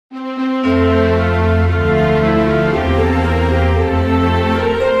Hello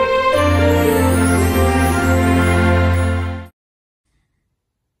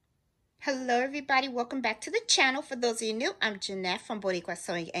everybody, welcome back to the channel. For those of you new, I'm Jeanette from Boricua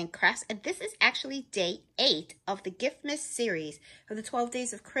Sewing and Crafts, and this is actually day 8 of the Giftmas series of the 12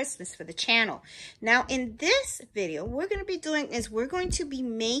 days of Christmas for the channel. Now in this video, we're going to be doing is we're going to be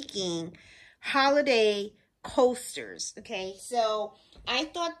making holiday coasters. Okay, so I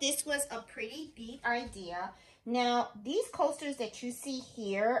thought this was a pretty neat idea. Now these coasters that you see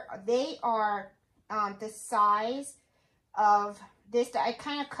here, they are the size of this. I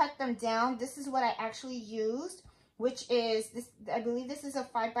kind of cut them down. This is what I actually used, which is this. I believe this is a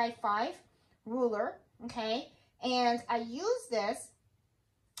 5x5 ruler, okay? And I use this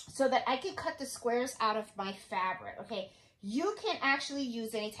so that I can cut the squares out of my fabric, okay? You can actually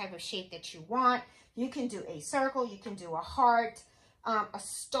use any type of shape that you want. You can do a circle, you can do a heart, a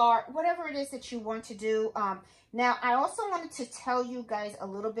star, whatever it is that you want to do. Now, I also wanted to tell you guys a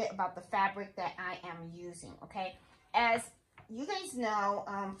little bit about the fabric that I am using, okay? As you guys know,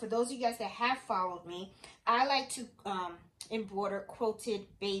 for those of you guys that have followed me, I like to embroider quilted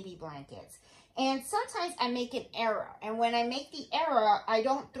baby blankets. And sometimes I make an error. And when I make the error, I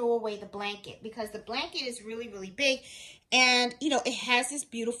don't throw away the blanket because the blanket is really, really big. And, you know, it has this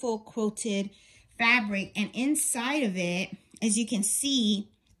beautiful quilted fabric. And inside of it, as you can see,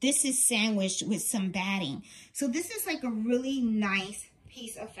 this is sandwiched with some batting. So this is like a really nice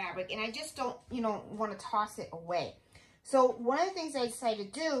piece of fabric. And I just don't, you know, want to toss it away. So one of the things I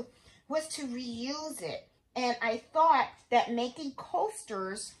decided to do was to reuse it. And I thought that making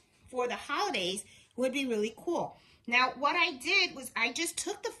coasters for the holidays would be really cool. Now, what I did was I just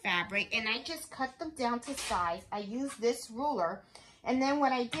took the fabric and I just cut them down to size. I used this ruler. And then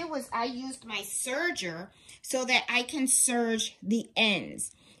what I did was I used my serger so that I can serge the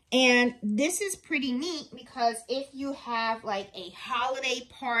ends. And this is pretty neat because if you have like a holiday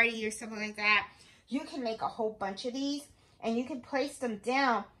party or something like that, you can make a whole bunch of these and you can place them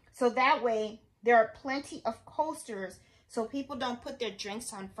down so that way there are plenty of coasters so people don't put their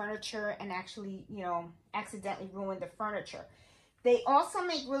drinks on furniture and actually, you know, accidentally ruin the furniture. They also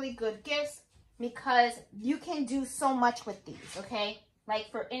make really good gifts because you can do so much with these, okay?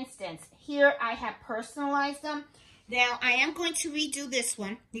 Like for instance, here I have personalized them. Now I am going to redo this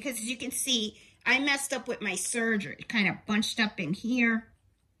one because as you can see, I messed up with my serger. It kind of bunched up in here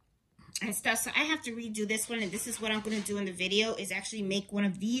and stuff, so I have to redo this one, and this is what I'm going to do in the video, is actually make one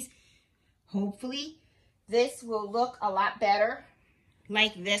of these. Hopefully this will look a lot better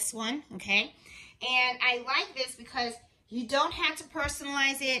like this one, okay? And I like this because you don't have to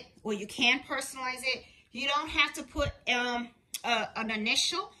personalize it, or you can personalize it. You don't have to put an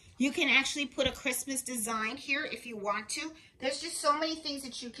initial. You can actually put a Christmas design here if you want to. There's just so many things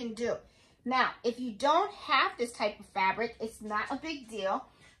that you can do. Now, if you don't have this type of fabric, it's not a big deal.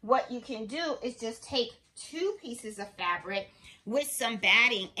 What you can do is just take 2 pieces of fabric with some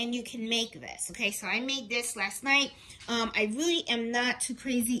batting and you can make this. Okay, so I made this last night. I really am not too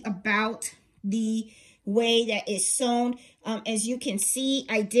crazy about the way that it's sewn. As you can see,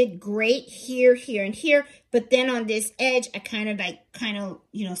 I did great here, here, and here, but then on this edge, I kind of,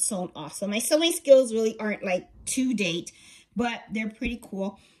 you know, sewn off. So my sewing skills really aren't like to date, but they're pretty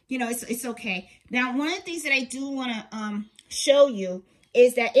cool. You know, it's okay. Now, one of the things that I do want to show you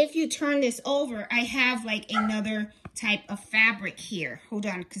is that if you turn this over, I have like another type of fabric here. Hold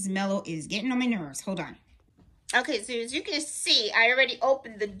on, because Mello is getting on my nerves. Hold on. Okay, so as you can see, I already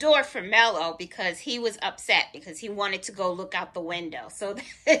opened the door for Mello because he was upset because he wanted to go look out the window. So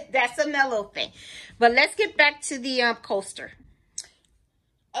that's a Mello thing. But let's get back to the coaster.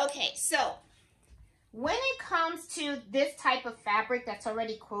 Okay, so when it comes to this type of fabric that's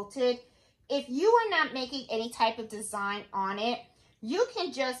already quilted, if you are not making any type of design on it, you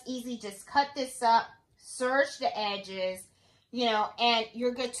can just easily just cut this up, serge the edges, you know, and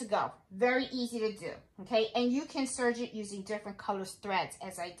you're good to go. Very easy to do, okay? And you can serge it using different colors threads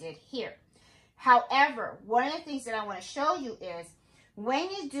as I did here. However, one of the things that I want to show you is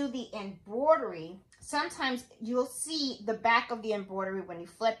when you do the embroidery, sometimes you'll see the back of the embroidery when you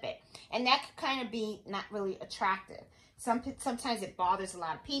flip it. And that could kind of be not really attractive. Sometimes it bothers a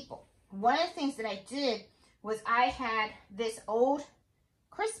lot of people. One of the things that I did was I had this old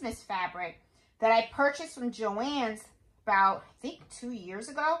Christmas fabric that I purchased from Joann's about, I think, 2 years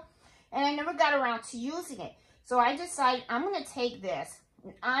ago. And I never got around to using it. So I decided I'm going to take this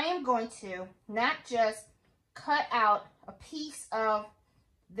and I am going to not just cut out a piece of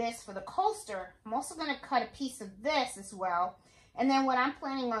this for the coaster. I'm also going to cut a piece of this as well. And then what I'm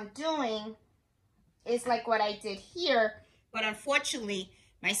planning on doing is like what I did here. But unfortunately,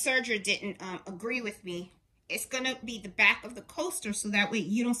 my serger didn't agree with me. It's going to be the back of the coaster, so that way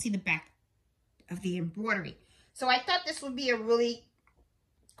you don't see the back of the embroidery. So I thought this would be a really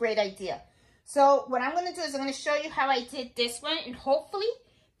great idea. So what I'm going to do is I'm going to show you how I did this one, and hopefully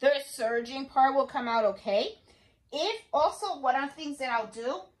the serging part will come out okay. If also, one of the things that I'll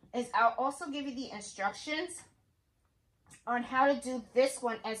do is I'll also give you the instructions on how to do this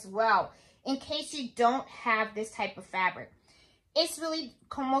one as well, in case you don't have this type of fabric. It's really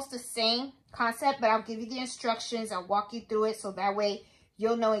almost the same concept, but I'll give you the instructions. I'll walk you through it, so that way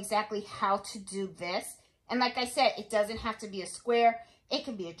you'll know exactly how to do this. And like I said, it doesn't have to be a square. It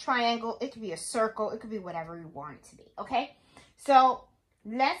could be a triangle. It could be a circle. It could be whatever you want it to be, okay? So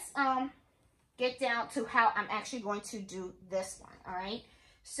let's get down to how I'm actually going to do this one, all right?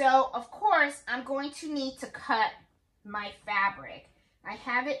 So, of course, I'm going to need to cut my fabric. I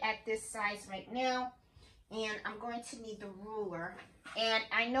have it at this size right now, and I'm going to need the ruler. And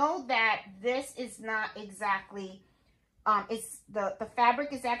I know that this is not exactly, it's the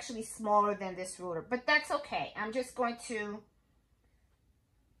fabric is actually smaller than this ruler, but that's okay. I'm just going to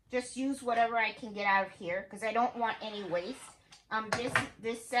just use whatever I can get out of here, because I don't want any waste.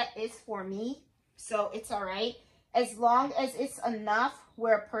 This set is for me, so it's all right. As long as it's enough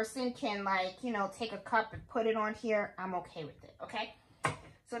where a person can, like, you know, take a cup and put it on here, I'm okay with it, okay?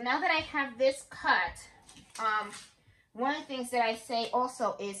 So now that I have this cut, one of the things that I say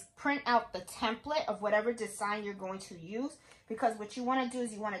also is print out the template of whatever design you're going to use, because what you want to do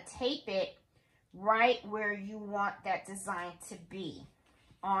is you want to tape it right where you want that design to be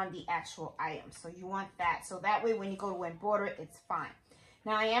on the actual item. So you want that, so that way when you go to embroider it, it's fine.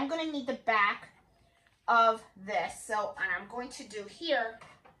 Now I am going to need the back of this, so what I'm going to do here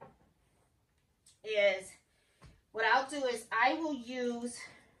is, what I'll do is I will use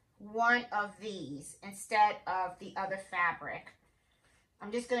one of these instead of the other fabric.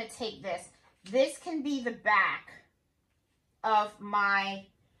 I'm just going to take this. This can be the back of my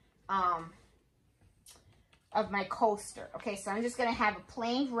coaster. Okay, so I'm just going to have a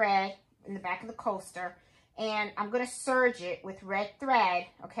plain red in the back of the coaster, and I'm going to serge it with red thread,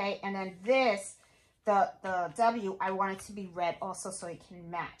 okay? And then this, the W, I want it to be red also so it can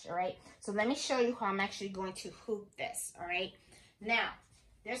match, all right? So let me show you how I'm actually going to hoop this, all right? Now,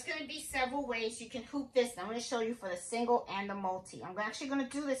 there's going to be several ways you can hoop this. I'm going to show you for the single and the multi. I'm actually going to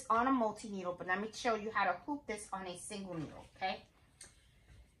do this on a multi-needle, but let me show you how to hoop this on a single needle, okay?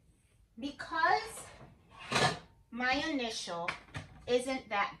 Because my initial isn't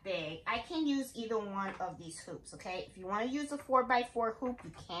that big, I can use either one of these hoops, okay? If you want to use a 4x4 hoop,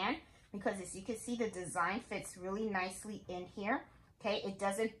 you can, because as you can see, the design fits really nicely in here, okay? It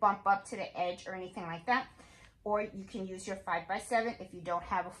doesn't bump up to the edge or anything like that. Or you can use your 5x7 if you don't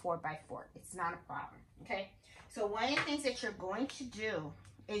have a 4x4. It's not a problem, okay? So one of the things that you're going to do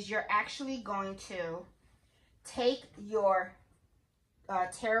is you're actually going to take your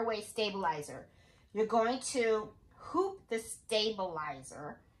tearaway stabilizer. You're going to hoop the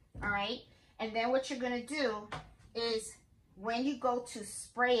stabilizer, all right? And then what you're going to do is when you go to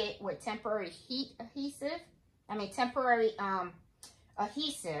spray it with temporary adhesive,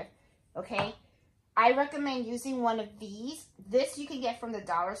 okay? I recommend using one of these. This you can get from the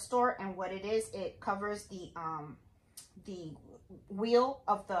dollar store, and what it is, it covers the wheel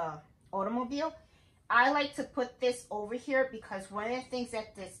of the automobile. I like to put this over here because one of the things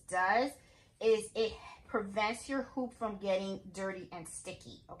that this does is it prevents your hoop from getting dirty and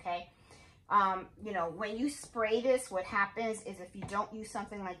sticky, okay? You know, when you spray this, what happens is if you don't use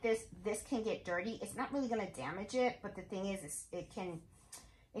something like this, this can get dirty. It's not really going to damage it, but the thing is it can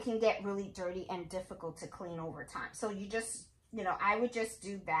get really dirty and difficult to clean over time. So you just, you know, I would just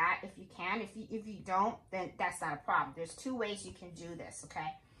do that if you can. If you don't, then that's not a problem. There's two ways you can do this, okay?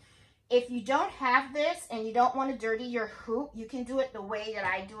 If you don't have this and you don't want to dirty your hoop, you can do it the way that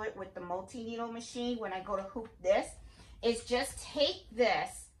I do it with the multi-needle machine when I go to hoop this, is just take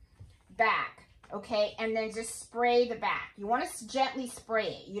this back, okay, and then just spray the back. You want to gently spray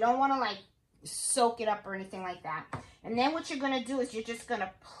it. You don't want to like soak it up or anything like that. And then what you're going to do is you're just going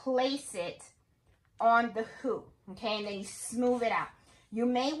to place it on the hoop, okay, and then you smooth it out. You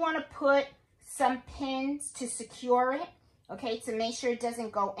may want to put some pins to secure it, okay, to make sure it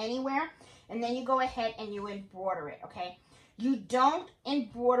doesn't go anywhere. And then you go ahead and you embroider it, okay. You don't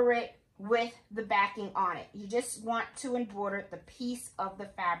embroider it with the backing on it. You just want to embroider the piece of the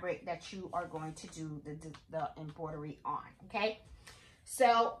fabric that you are going to do the embroidery on, okay.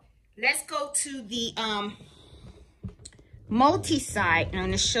 So let's go to the multi-side, and I'm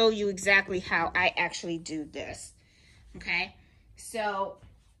going to show you exactly how I actually do this, okay. So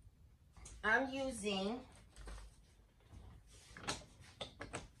I'm using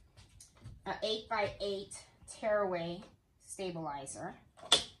 8x8 tearaway stabilizer.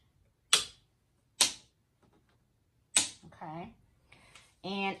 Okay.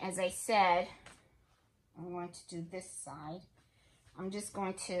 And as I said, I'm going to do this side. I'm just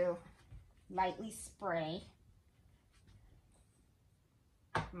going to lightly spray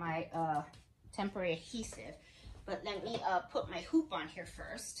my temporary adhesive. But let me put my hoop on here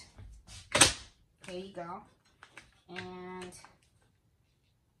first. There you go. And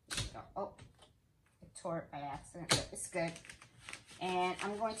there you go. Oh, I tore it by accident, but it's good. And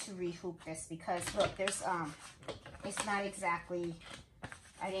I'm going to rehoop this because look, there's it's not exactly,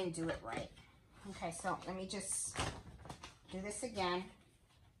 I didn't do it right. Okay, so let me just do this again.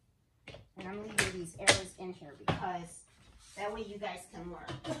 And I'm leaving these errors in here because that way you guys can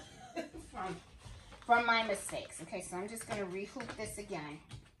learn from my mistakes. Okay, so I'm just going to rehoop this again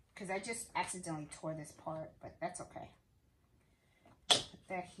because I just accidentally tore this part, but that's okay. Put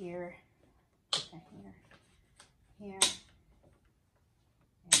that here, put that here,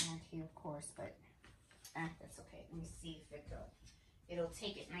 and here, of course, but that's okay. Let me see if it'll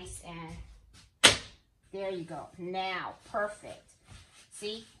take it nice and there you go. Now, perfect.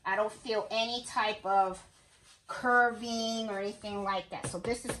 See, I don't feel any type of curving or anything like that. So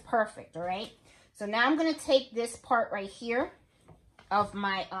this is perfect, all right? So now I'm going to take this part right here of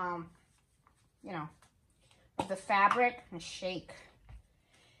my, you know, of the fabric and shake.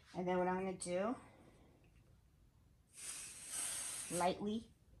 And then what I'm going to do, lightly,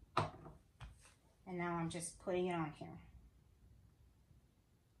 and now I'm just putting it on here.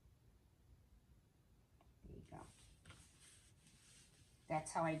 There you go.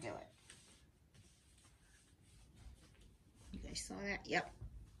 That's how I do it. You guys saw that? Yep.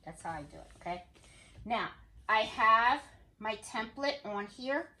 That's how I do it, okay? Now, I have my template on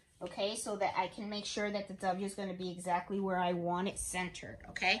here, okay, so that I can make sure that the W is going to be exactly where I want it centered,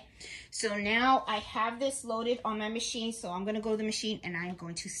 okay? So now I have this loaded on my machine, so I'm going to go to the machine and I'm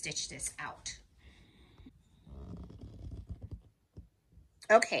going to stitch this out.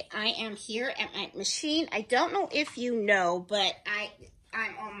 Okay, I am here at my machine. I don't know if you know, but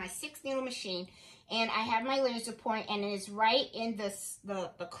I'm on my 6 needle machine, and I have my laser point, and it is right in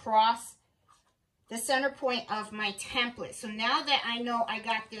the cross, the center point of my template. So now that I know I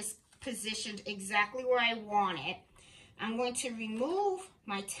got this positioned exactly where I want it, I'm going to remove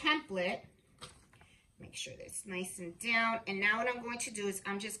my template, make sure that it's nice and down, and now what I'm going to do is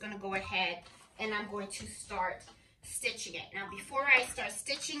I'm just going to go ahead and I'm going to start stitching it. Now before I start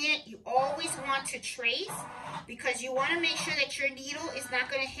stitching it, you always want to trace because you want to make sure that your needle is not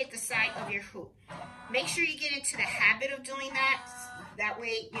going to hit the side of your hoop. Make sure you get into the habit of doing that. That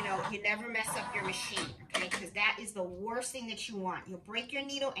way, you know, you never mess up your machine, okay? Because that is the worst thing that you want. You'll break your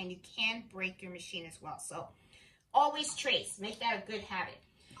needle and you can break your machine as well. So always trace. Make that a good habit.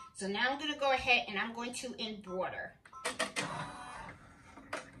 So now I'm going to go ahead and I'm going to embroider.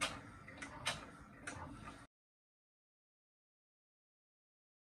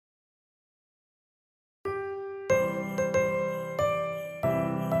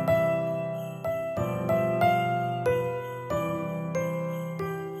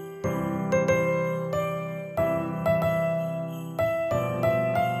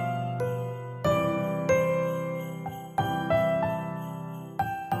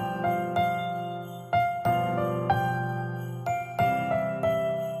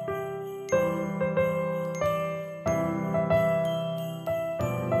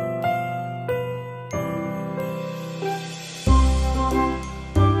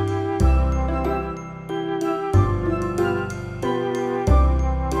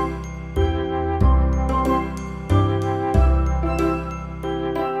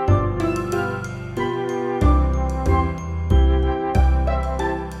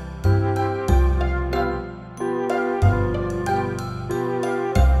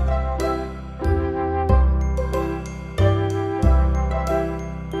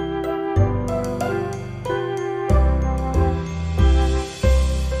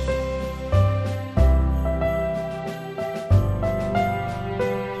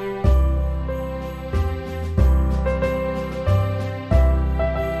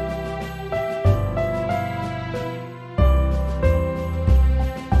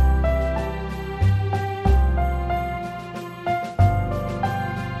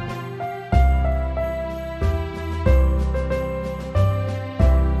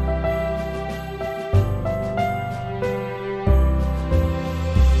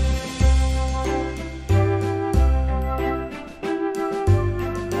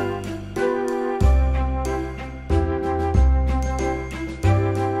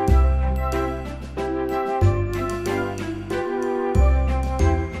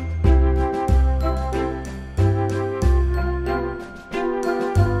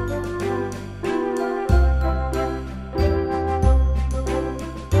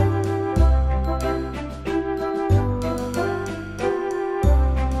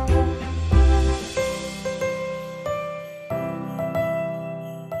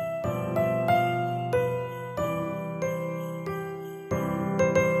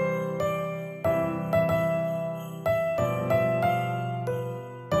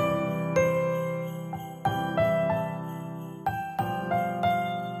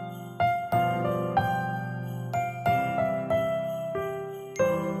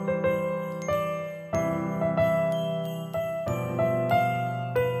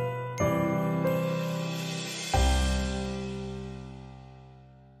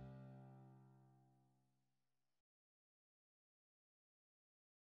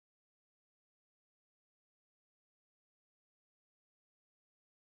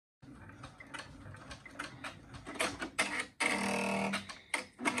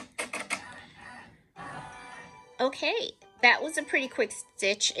 Okay, that was a pretty quick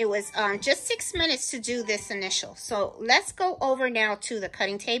stitch. It was just 6 minutes to do this initial. So let's go over now to the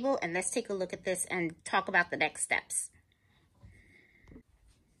cutting table and let's take a look at this and talk about the next steps.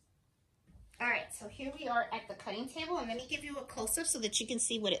 All right, so here we are at the cutting table, and let me give you a close-up so that you can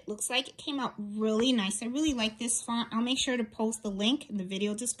see what it looks like. It came out really nice. I really like this font. I'll make sure to post the link in the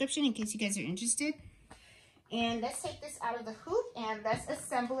video description in case you guys are interested. And let's take this out of the hoop and let's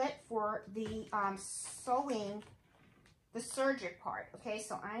assemble it for the sewing, the serger part. Okay,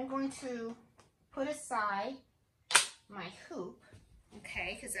 so I'm going to put aside my hoop,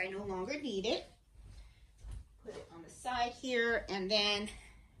 okay, because I no longer need it. Put it on the side here, and then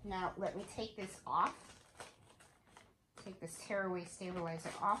now let me take this off. Take this tearaway stabilizer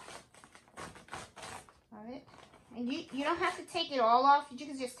off of it. And you don't have to take it all off. You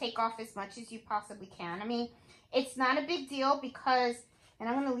can just take off as much as you possibly can. I mean, it's not a big deal because, and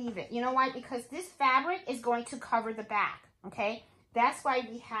I'm going to leave it. You know why? Because this fabric is going to cover the back, okay? That's why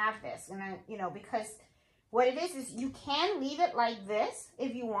we have this. And then, you know, because what it is you can leave it like this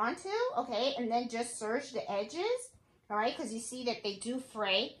if you want to, okay? And then just serge the edges, all right? Because you see that they do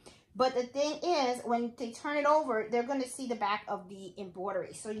fray. But the thing is, when they turn it over, they're going to see the back of the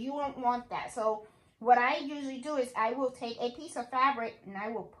embroidery. So you don't want that. So what I usually do is I will take a piece of fabric and I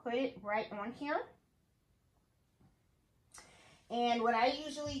will put it right on here. And what I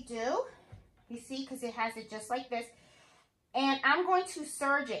usually do, you see, because it has it just like this, and I'm going to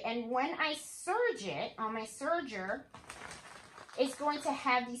serge it. And when I serge it on my serger, it's going to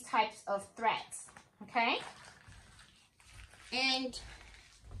have these types of threads, okay? And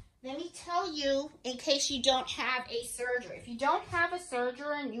let me tell you, in case you don't have a serger, if you don't have a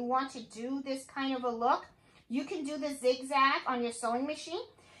serger and you want to do this kind of a look, you can do the zigzag on your sewing machine.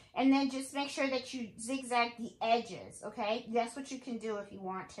 And then just make sure that you zigzag the edges, okay? That's what you can do if you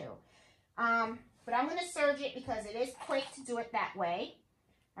want to. But I'm going to serge it because it is quick to do it that way.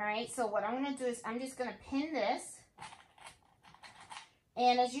 All right, so what I'm going to do is I'm just going to pin this.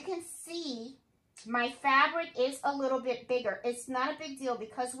 And as you can see, my fabric is a little bit bigger. It's not a big deal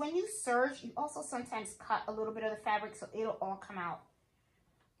because when you serge, you also sometimes cut a little bit of the fabric so it'll all come out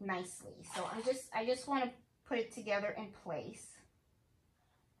nicely. So I just want to put it together in place.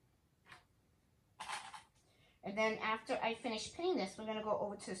 And then after I finish pinning this, we're going to go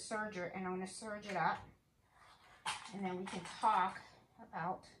over to the serger and I'm going to serge it up. And then we can talk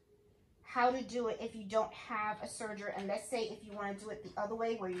about how to do it if you don't have a serger. And let's say if you want to do it the other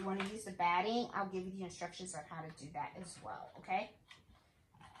way where you want to use the batting, I'll give you the instructions on how to do that as well, okay?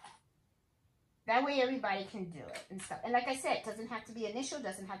 That way everybody can do it and stuff. And like I said, it doesn't have to be initial,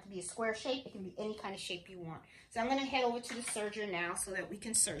 doesn't have to be a square shape. It can be any kind of shape you want. So I'm going to head over to the serger now so that we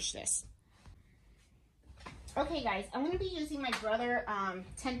can serge this. Okay guys, I'm going to be using my Brother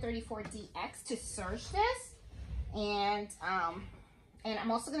 1034DX to serge this, and I'm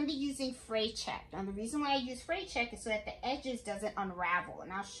also going to be using fray check. Now the reason why I use fray check is so that the edges doesn't unravel,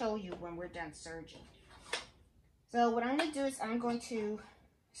 and I'll show you when we're done serging. So what I'm going to do is I'm going to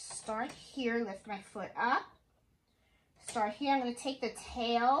start here, lift my foot up, start here. I'm going to take the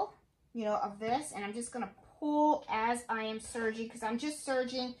tail, you know, of this, and I'm just going to pull as I am serging because I'm just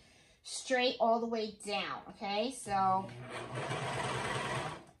serging straight all the way down, okay? So I'm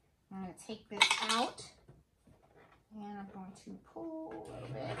going to take this out and I'm going to pull a little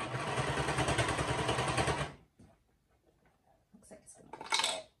bit. Looks like it's going to be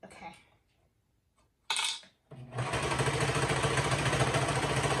good. Okay.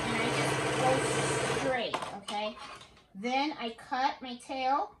 And I just go straight, okay? Then I cut my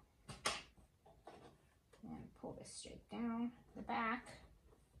tail and pull this straight down the back.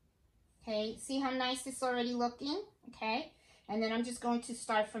 Okay, see how nice it's already looking, okay? And then I'm just going to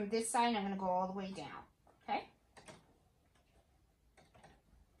start from this side and I'm going to go all the way down, okay?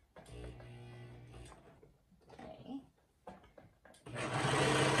 Okay.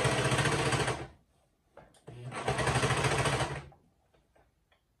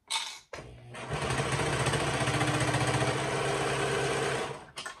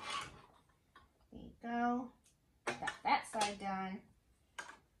 There you go. Got that side done.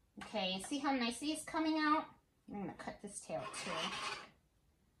 Okay, and see how nicely it's coming out? I'm going to cut this tail too.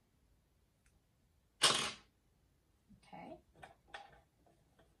 Okay.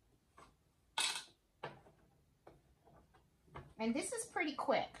 And this is pretty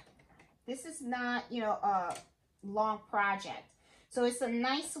quick. This is not, you know, a long project. So it's a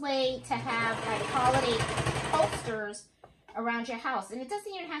nice way to have like holiday posters around your house. And it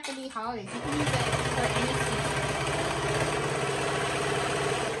doesn't even have to be holidays. You can use it for any season.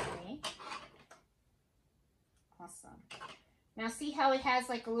 Awesome. Now see how it has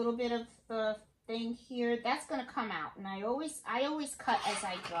like a little bit of the thing here, that's gonna come out. And I always cut as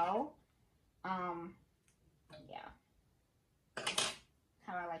I go. Yeah,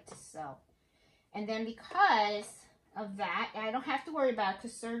 how I like to sew. And then because of that, I don't have to worry about it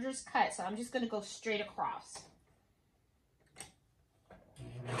because serger's cut, so I'm just gonna go straight across.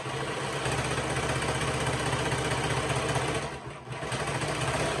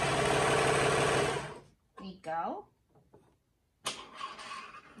 There you go. I'm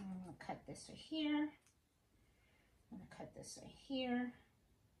gonna cut this right here. I'm gonna cut this right here.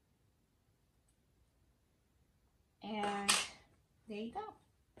 And there you go.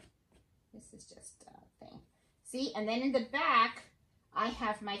 This is just a thing. See, and then in the back, I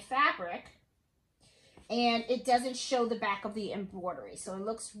have my fabric. And it doesn't show the back of the embroidery. So it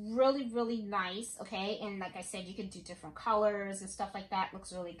looks really, really nice, okay? And like I said, you can do different colors and stuff like that.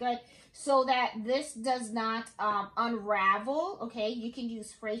 Looks really good. So that this does not unravel, okay? You can use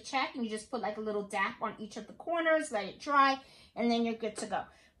spray check and you just put like a little dap on each of the corners, let it dry, and then you're good to go.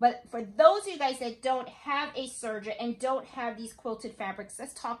 But for those of you guys that don't have a serger and don't have these quilted fabrics,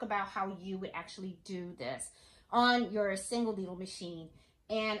 let's talk about how you would actually do this on your single needle machine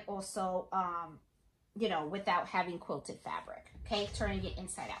and also, you know, without having quilted fabric, okay? Turning it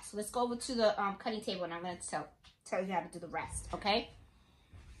inside out. So let's go over to the cutting table and I'm going to tell you how to do the rest, okay?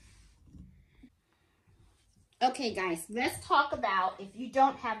 Okay, guys, let's talk about if you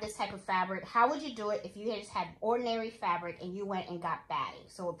don't have this type of fabric, how would you do it if you just had ordinary fabric and you went and got batting?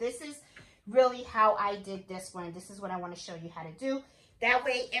 So this is really how I did this one. This is what I want to show you how to do. That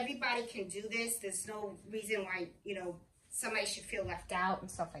way, everybody can do this. There's no reason why, you know, somebody should feel left out and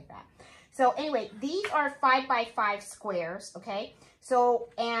stuff like that. So anyway, these are 5 by 5 squares, okay? So,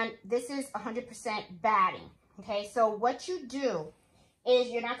 and this is 100% batting, okay? So what you do is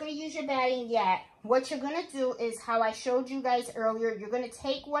you're not going to use your batting yet. What you're going to do is how I showed you guys earlier. You're going to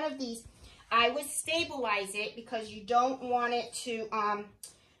take one of these. I would stabilize it because you don't want it to,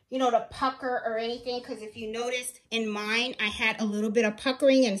 you know, to pucker or anything. Because if you noticed in mine, I had a little bit of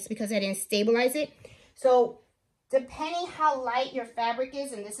puckering and it's because I didn't stabilize it. So depending how light your fabric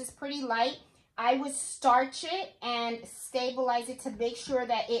is, and this is pretty light, I would starch it and stabilize it to make sure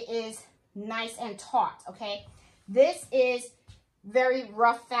that it is nice and taut, okay? This is very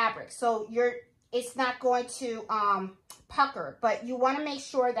rough fabric, so it's not going to pucker, but you want to make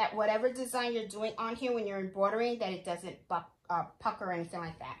sure that whatever design you're doing on here when you're embroidering, that it doesn't pucker or anything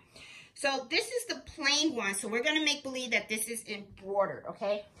like that. So this is the plain one, so we're going to make believe that this is embroidered,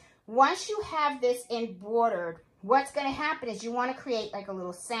 okay? Once you have this embroidered, what's going to happen is you want to create like a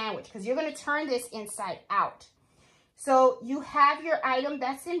little sandwich because you're going to turn this inside out. So you have your item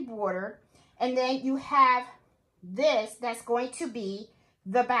that's embroidered, and then you have this that's going to be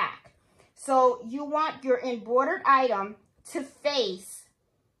the back. So you want your embroidered item to face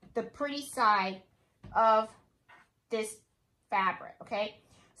the pretty side of this fabric, okay?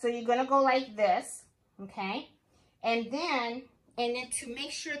 So you're going to go like this, okay? And then to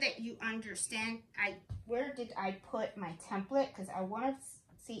make sure that you understand, where did I put my template? Because I want to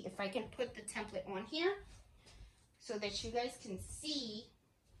see if I can put the template on here so that you guys can see.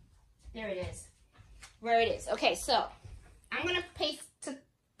 There it is. Where it is. Okay, so I'm going to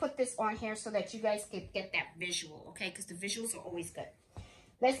put this on here so that you guys can get that visual, okay? Because the visuals are always good.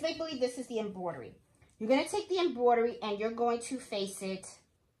 Let's make believe this is the embroidery. You're going to take the embroidery and you're going to face it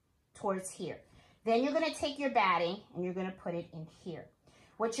towards here. Then you're going to take your batting and you're going to put it in here.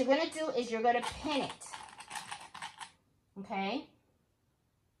 What you're going to do is you're going to pin it, okay?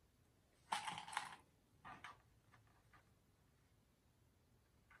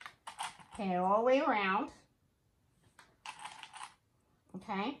 Pin it all the way around,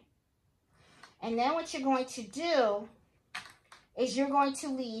 okay? And then what you're going to do is you're going to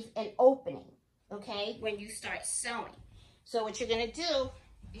leave an opening, okay, when you start sewing. So what you're going to do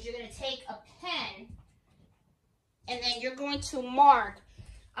is you're going to take a pen and then you're going to mark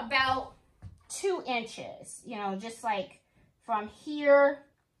about 2 inches, you know, just like from here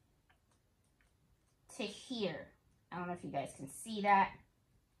to here. I don't know if you guys can see that.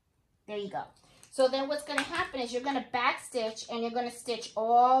 There you go. So then what's going to happen is you're going to back stitch and you're going to stitch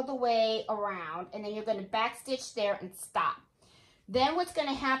all the way around, and then you're going to back stitch there and stop. Then what's going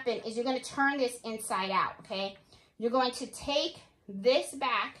to happen is you're going to turn this inside out, okay? You're going to take this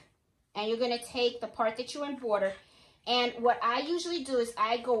back and you're going to take the part that you embroidered, and what I usually do is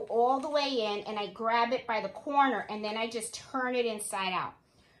I go all the way in and I grab it by the corner and then I just turn it inside out.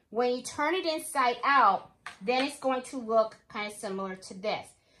 When you turn it inside out, then it's going to look kind of similar to this.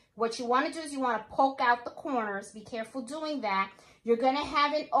 What you want to do is you want to poke out the corners. Be careful doing that. You're going to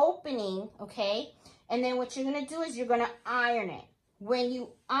have an opening, okay? And then what you're going to do is you're going to iron it. When you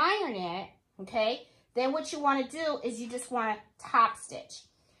iron it, okay? Then what you want to do is you just want to top stitch.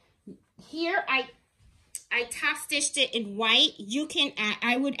 Here I top stitched it in white. You can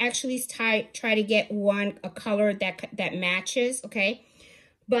I would actually try to get a color that matches, okay?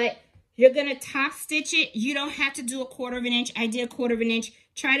 But you're gonna top stitch it. You don't have to do a 1/4 of an inch. I did a 1/4 of an inch.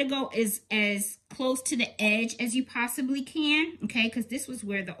 Try to go as close to the edge as you possibly can, okay? Because this was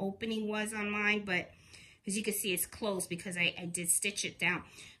where the opening was on mine, but as you can see, it's closed because I did stitch it down.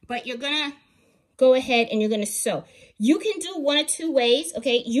 But you're gonna go ahead and you're gonna sew. You can do one of two ways,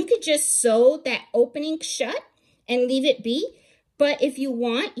 okay? You could just sew that opening shut and leave it be. But if you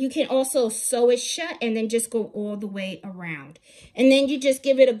want, you can also sew it shut and then just go all the way around. And then you just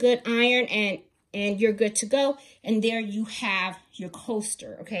give it a good iron and you're good to go. And there you have your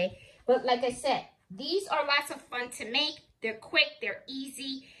coaster, okay? But like I said, these are lots of fun to make. They're quick, they're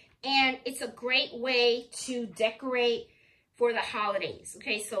easy, and it's a great way to decorate for the holidays,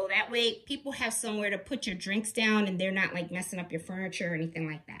 okay? So that way people have somewhere to put your drinks down and they're not like messing up your furniture or anything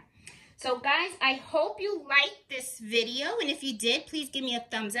like that. So guys, I hope you liked this video, and if you did, please give me a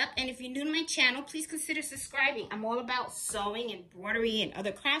thumbs up. And if you're new to my channel, please consider subscribing. I'm all about sewing, embroidery, and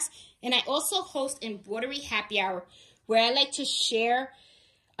other crafts. And I also host Embroidery Happy Hour, where I like to share,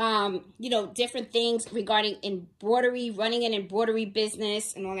 you know, different things regarding embroidery, running an embroidery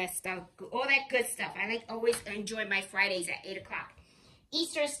business, and all that stuff, all that good stuff. I always enjoy my Fridays at 8 o'clock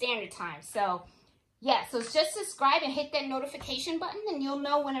Eastern Standard Time. So yeah, so just subscribe and hit that notification button, and you'll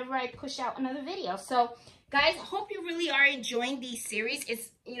know whenever I push out another video. So, guys, I hope you really are enjoying these series. It's,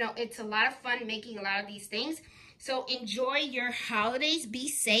 you know, it's a lot of fun making a lot of these things. So enjoy your holidays. Be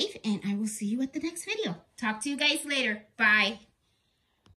safe, and I will see you at the next video. Talk to you guys later. Bye.